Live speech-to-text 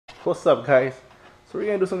What's up, guys? So we're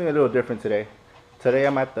gonna do something a little different today. Today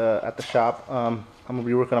I'm at the shop. I'm gonna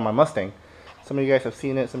be working on my Mustang. Some of you guys have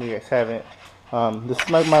seen it, some of you guys haven't. This is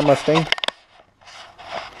my Mustang.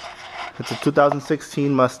 It's a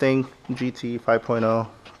 2016 Mustang GT 5.0.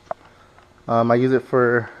 I use it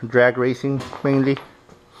for drag racing mainly.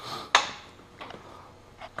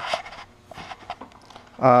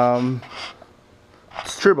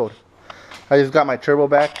 It's turboed. I just got my turbo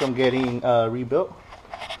back from getting rebuilt.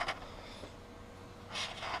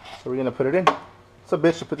 So we're gonna put it in. It's a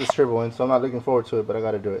bitch to put this turbo in, so I'm not looking forward to it, but I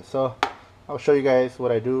gotta do it. So I'll show you guys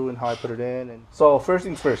what I do and how I put it in. And so first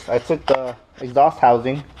things first, I took the exhaust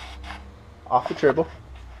housing off the turbo.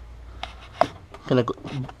 Gonna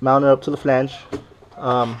mount it up to the flange.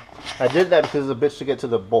 I did that because it's a bitch to get to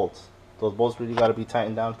the bolts. Those bolts really gotta be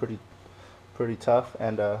tightened down pretty tough,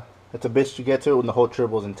 and it's a bitch to get to it when the whole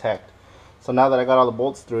turbo is intact. So now that I got all the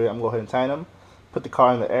bolts through it, I'm gonna go ahead and tighten them, put the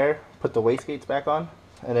car in the air, put the wastegates back on,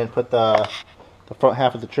 and then put the front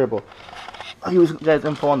half of the turbo. I'll give you guys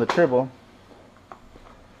info on the turbo.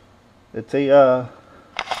 It's a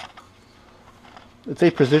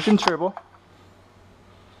precision turbo.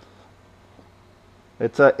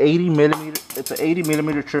 It's a 80 millimeter. It's an 80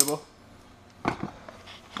 millimeter turbo. It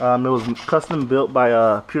was custom built by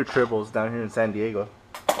Pure Turbos down here in San Diego.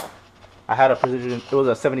 I had a precision. It was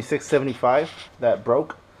a 76-75 that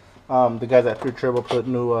broke. The guys at Pure Turbo put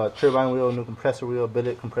new turbine wheel, new compressor wheel,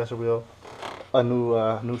 billet compressor wheel, a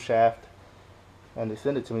new shaft, and they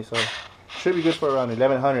sent it to me. So it should be good for around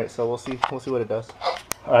 1100. So we'll see what it does.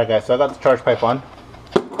 All right, guys. So I got the charge pipe on.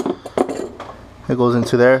 It goes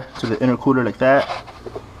into there to the intercooler like that.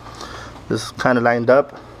 This is kind of lined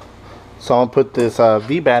up. So I'm gonna put this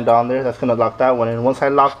V-band on there. That's gonna lock that one. And once I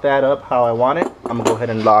lock that up how I want it, I'm gonna go ahead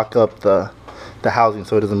and lock up the housing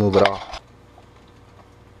so it doesn't move at all.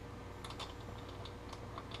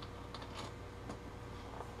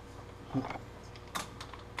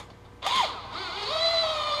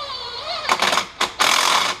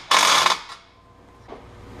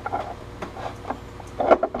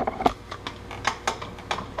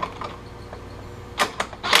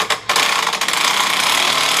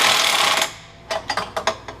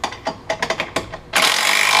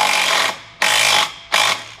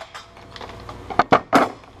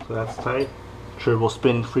 So that's tight. Turbo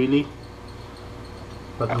spinning freely.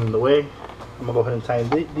 Nothing in the way. I'm gonna go ahead and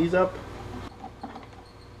tighten these up.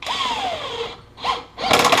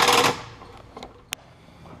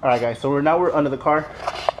 Alright guys, so we're under the car.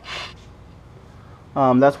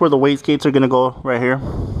 That's where the wastegates are gonna go right here.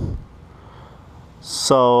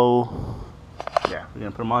 So yeah, we're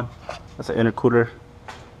gonna put them on. That's an intercooler.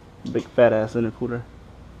 Big fat ass intercooler.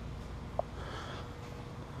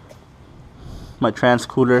 My trans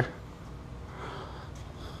cooler,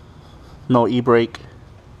 no e-brake,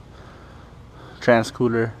 trans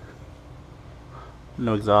cooler,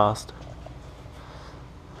 no exhaust,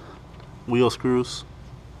 wheel screws.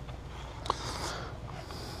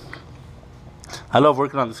 I love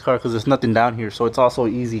working on this car because there's nothing down here, so it's also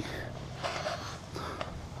easy.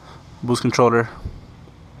 Boost controller.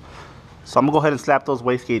 So I'm gonna go ahead and slap those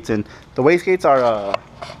wastegates in. The wastegates are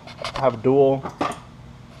have dual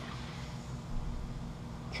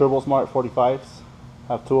Turbo Smart 45s.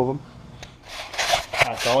 Have two of them.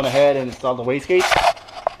 Alright, so I went ahead and installed the wastegates.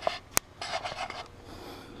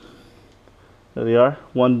 There they are.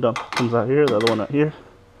 One comes out here, the other one out here.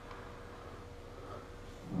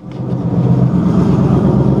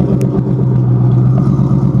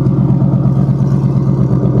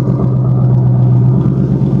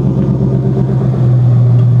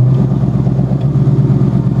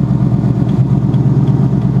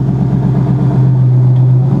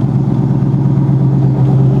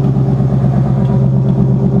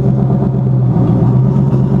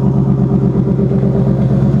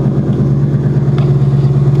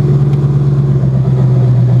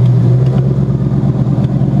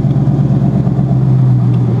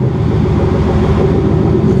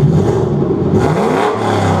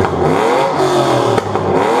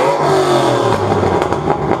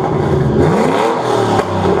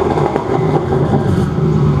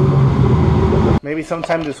 Maybe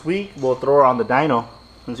sometime this week we'll throw her on the dyno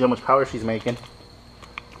and see how much power she's making.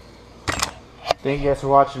 Thank you guys for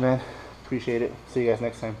watching, man. Appreciate it. See you guys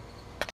next time.